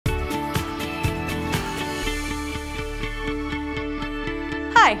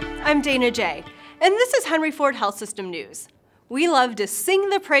Hi, I'm Dana J, and this is Henry Ford Health System News. We love to sing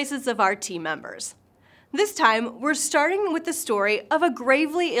the praises of our team members. This time, we're starting with the story of a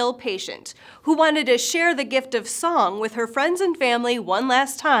gravely ill patient who wanted to share the gift of song with her friends and family one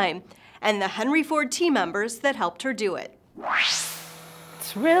last time, and the Henry Ford team members that helped her do it.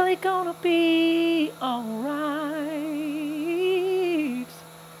 It's really gonna be alright.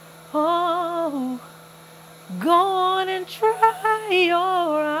 Oh, go on and try your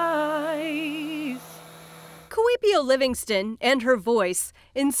eyes. Coipio Livingston and her voice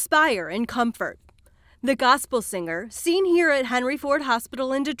inspire and comfort. The gospel singer, seen here at Henry Ford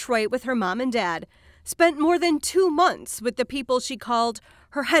Hospital in Detroit with her mom and dad, spent more than 2 months with the people she called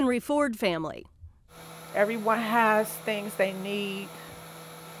her Henry Ford family. Everyone has things they need,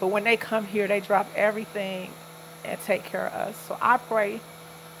 but when they come here, they drop everything and take care of us. So I pray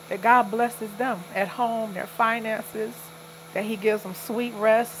that God blesses them at home, their finances, that He gives them sweet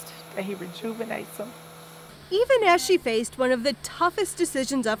rest, that He rejuvenates them. Even as she faced one of the toughest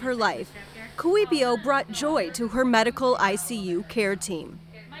decisions of her life, Coipio brought joy to her medical ICU care team.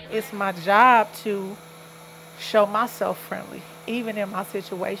 It's my job to show myself friendly, even in my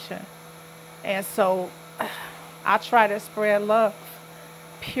situation. And so I try to spread love,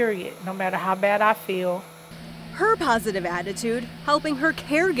 period, no matter how bad I feel. Her positive attitude helping her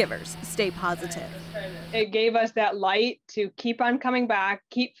caregivers stay positive. It gave us that light to keep on coming back,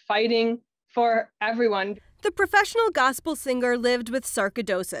 keep fighting for everyone. The professional gospel singer lived with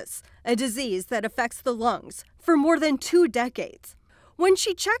sarcoidosis, a disease that affects the lungs, for more than 2 decades. When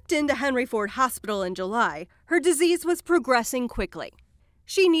she checked into Henry Ford Hospital in July, her disease was progressing quickly.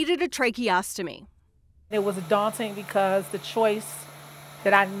 She needed a tracheostomy. It was daunting because the choice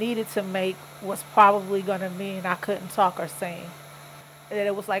that I needed to make was probably going to mean I couldn't talk or sing. And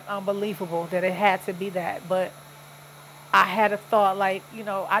it was like unbelievable that it had to be that. But I had a thought like,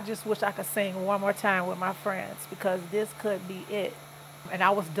 I just wish I could sing one more time with my friends because this could be it. And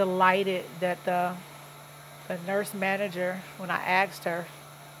I was delighted that the nurse manager, when I asked her,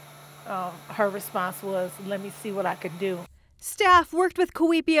 her response was, "Let me see what I could do." Staff worked with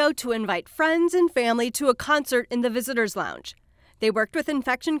Coipio to invite friends and family to a concert in the visitors' lounge. They worked with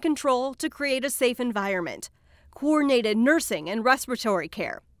infection control to create a safe environment, coordinated nursing and respiratory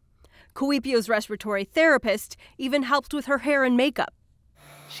care. Coipio's respiratory therapist even helped with her hair and makeup.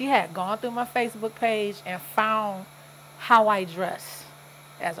 She had gone through my Facebook page and found how I dress.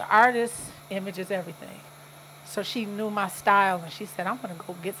 As an artist, image is everything. So she knew my style and she said, "I'm gonna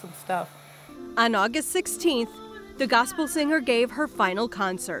go get some stuff." On August 16th, the gospel singer gave her final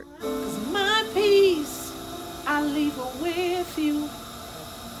concert. 'Cause my peace, I leave it with you.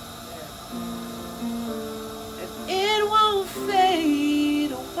 It won't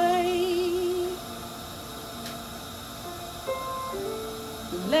fade away.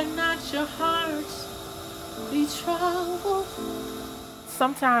 Let not your heart be troubled.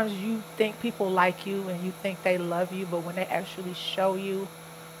 Sometimes you think people like you and you think they love you, but when they actually show you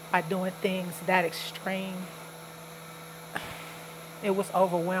by doing things that extreme, it was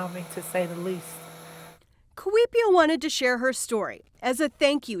overwhelming to say the least. Coipio wanted to share her story as a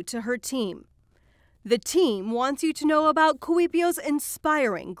thank you to her team. The team wants you to know about Coipio's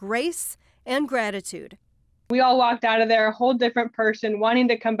inspiring grace and gratitude. We all walked out of there a whole different person, wanting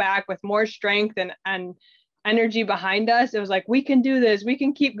to come back with more strength and energy behind us. It was like, we can do this, we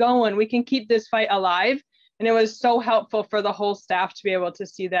can keep going, we can keep this fight alive. And it was so helpful for the whole staff to be able to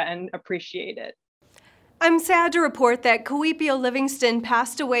see that and appreciate it. I'm sad to report that Coipio Livingston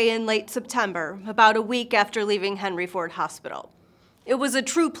passed away in late September, about a week after leaving Henry Ford Hospital. It was a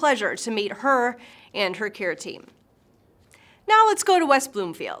true pleasure to meet her and her care team. Now let's go to West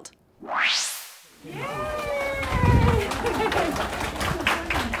Bloomfield.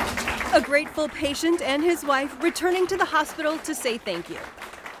 A grateful patient and his wife returning to the hospital to say thank you.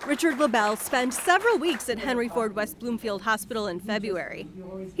 Richard LaBelle spent several weeks at Henry Ford West Bloomfield Hospital in February.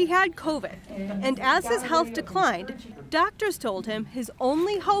 He had COVID, and as his health declined, doctors told him his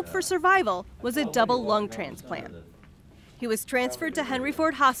only hope for survival was a double lung transplant. He was transferred to Henry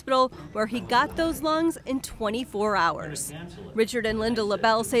Ford Hospital, where he got those lungs in 24 hours. Richard and Linda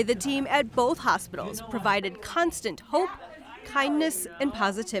LaBelle say the team at both hospitals provided constant hope, kindness, and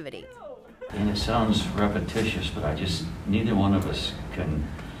positivity. And it sounds repetitious, but neither one of us can't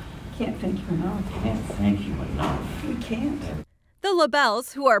thank you enough. We can't. The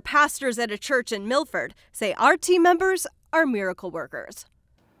LaBelles, who are pastors at a church in Milford, say our team members are miracle workers.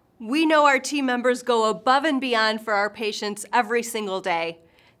 We know our team members go above and beyond for our patients every single day.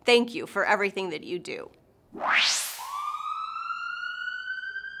 Thank you for everything that you do.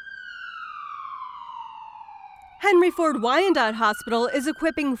 Henry Ford Wyandotte Hospital is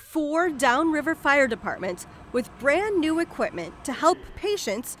equipping 4 downriver fire departments with brand new equipment to help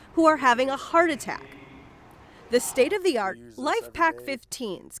patients who are having a heart attack. The state-of-the-art LifePak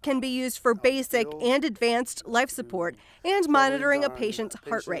 15s can be used for basic and advanced life support and monitoring a patient's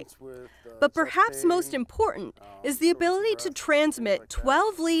heart rate. But perhaps most important is the ability to transmit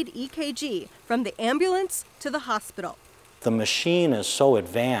 12-lead EKG from the ambulance to the hospital. The machine is so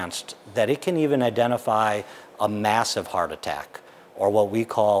advanced that it can even identify a massive heart attack, or what we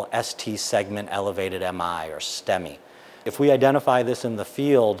call ST segment elevated MI, or STEMI. If we identify this in the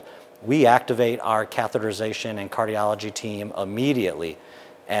field, we activate our catheterization and cardiology team immediately.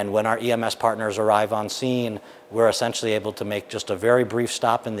 And when our EMS partners arrive on scene, we're essentially able to make just a very brief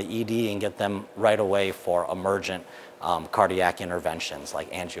stop in the ED and get them right away for emergent cardiac interventions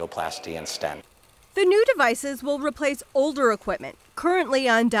like angioplasty and stent. The new devices will replace older equipment currently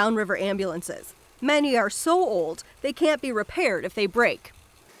on downriver ambulances. Many are so old they can't be repaired if they break.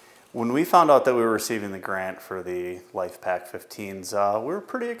 When we found out that we were receiving the grant for the LifePak 15s, we were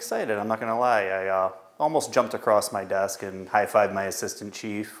pretty excited, I'm not going to lie. I almost jumped across my desk and high-fived my assistant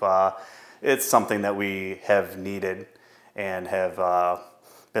chief. It's something that we have needed and have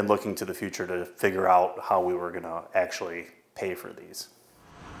been looking to the future to figure out how we were going to actually pay for these.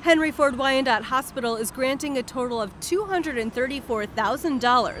 Henry Ford Wyandotte Hospital is granting a total of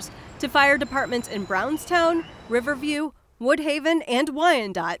 $234,000 to fire departments in Brownstown, Riverview, Woodhaven, and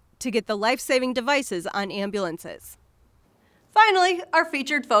Wyandotte to get the life-saving devices on ambulances. Finally, our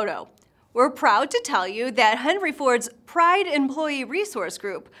featured photo. We're proud to tell you that Henry Ford's Pride Employee Resource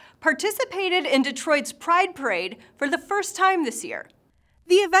Group participated in Detroit's Pride Parade for the first time this year.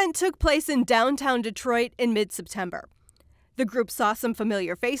 The event took place in downtown Detroit in mid-September. The group saw some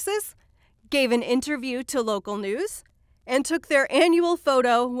familiar faces, gave an interview to local news, and took their annual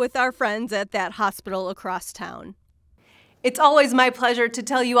photo with our friends at that hospital across town. It's always my pleasure to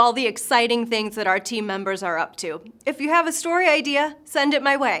tell you all the exciting things that our team members are up to. If you have a story idea, send it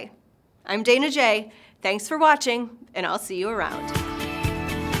my way. I'm Dana J. Thanks for watching, and I'll see you around.